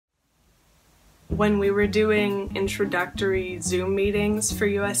When we were doing introductory Zoom meetings for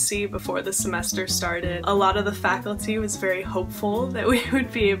USC before the semester started, a lot of the faculty was very hopeful that we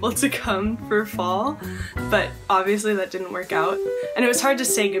would be able to come for fall, but obviously that didn't work out. And it was hard to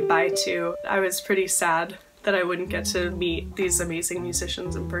say goodbye to. I was pretty sad that I wouldn't get to meet these amazing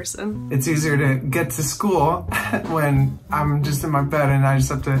musicians in person. It's easier to get to school when I'm just in my bed and I just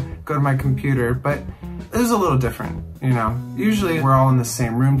have to go to my computer, but it was a little different, you know. Usually we're all in the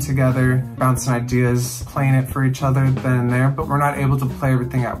same room together, bouncing ideas, playing it for each other then and there, but we're not able to play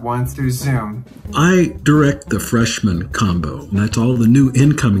everything at once through Zoom. I direct the freshman combo, and that's all the new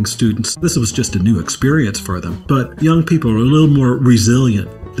incoming students. This was just a new experience for them, but young people are a little more resilient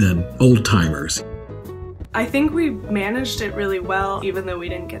than old-timers. I think we managed it really well, even though we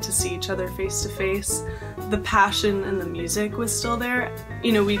didn't get to see each other face to face. The passion and the music was still there.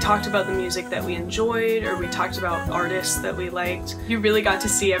 You know, we talked about the music that we enjoyed, or we talked about artists that we liked. You really got to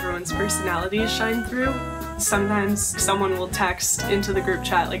see everyone's personalities shine through. Sometimes someone will text into the group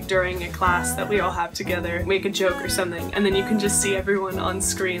chat, like during a class that we all have together, make a joke or something, and then you can just see everyone on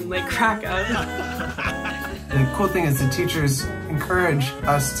screen like crack up. The cool thing is the teachers encourage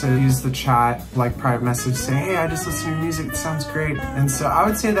us to use the chat, like private message, say, hey, I just listened to your music, it sounds great. And so I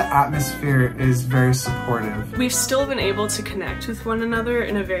would say the atmosphere is very supportive. We've still been able to connect with one another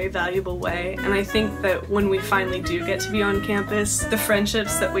in a very valuable way, and I think that when we finally do get to be on campus, the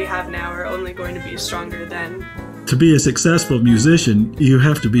friendships that we have now are only going to be stronger then. To be a successful musician, you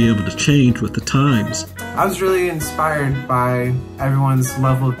have to be able to change with the times. I was really inspired by everyone's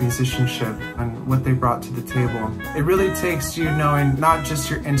level of musicianship and what they brought to the table. It really takes you knowing not just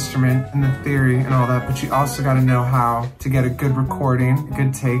your instrument and the theory and all that, but you also got to know how to get a good recording,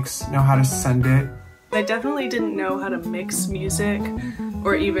 good takes, know how to send it. I definitely didn't know how to mix music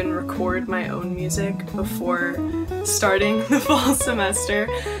or even record my own music before starting the fall semester,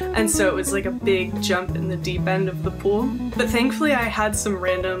 and so it was like a big jump in the deep end of the pool. But thankfully I had some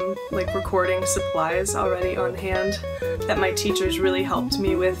random like recording supplies already on hand that my teachers really helped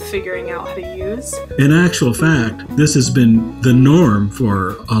me with figuring out how to use. In actual fact, this has been the norm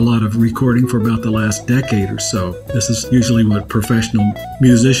for a lot of recording for about the last decade or so. This is usually what professional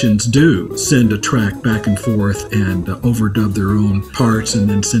musicians do, send a track back and forth and overdub their own parts and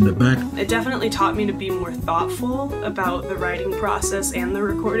then send it back. It definitely taught me to be more thoughtful about the writing process and the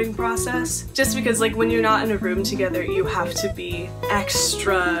recording process. Just because like when you're not in a room together, you have to be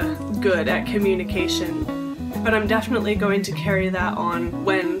extra good at communication. But I'm definitely going to carry that on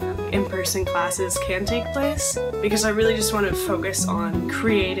when in-person classes can take place, because I really just want to focus on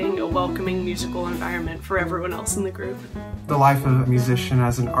creating a welcoming musical environment for everyone else in the group. The life of a musician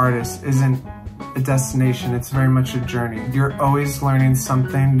as an artist isn't a destination, it's very much a journey. You're always learning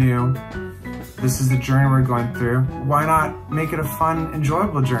something new. This is the journey we're going through. Why not make it a fun,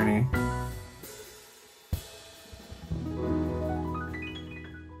 enjoyable journey?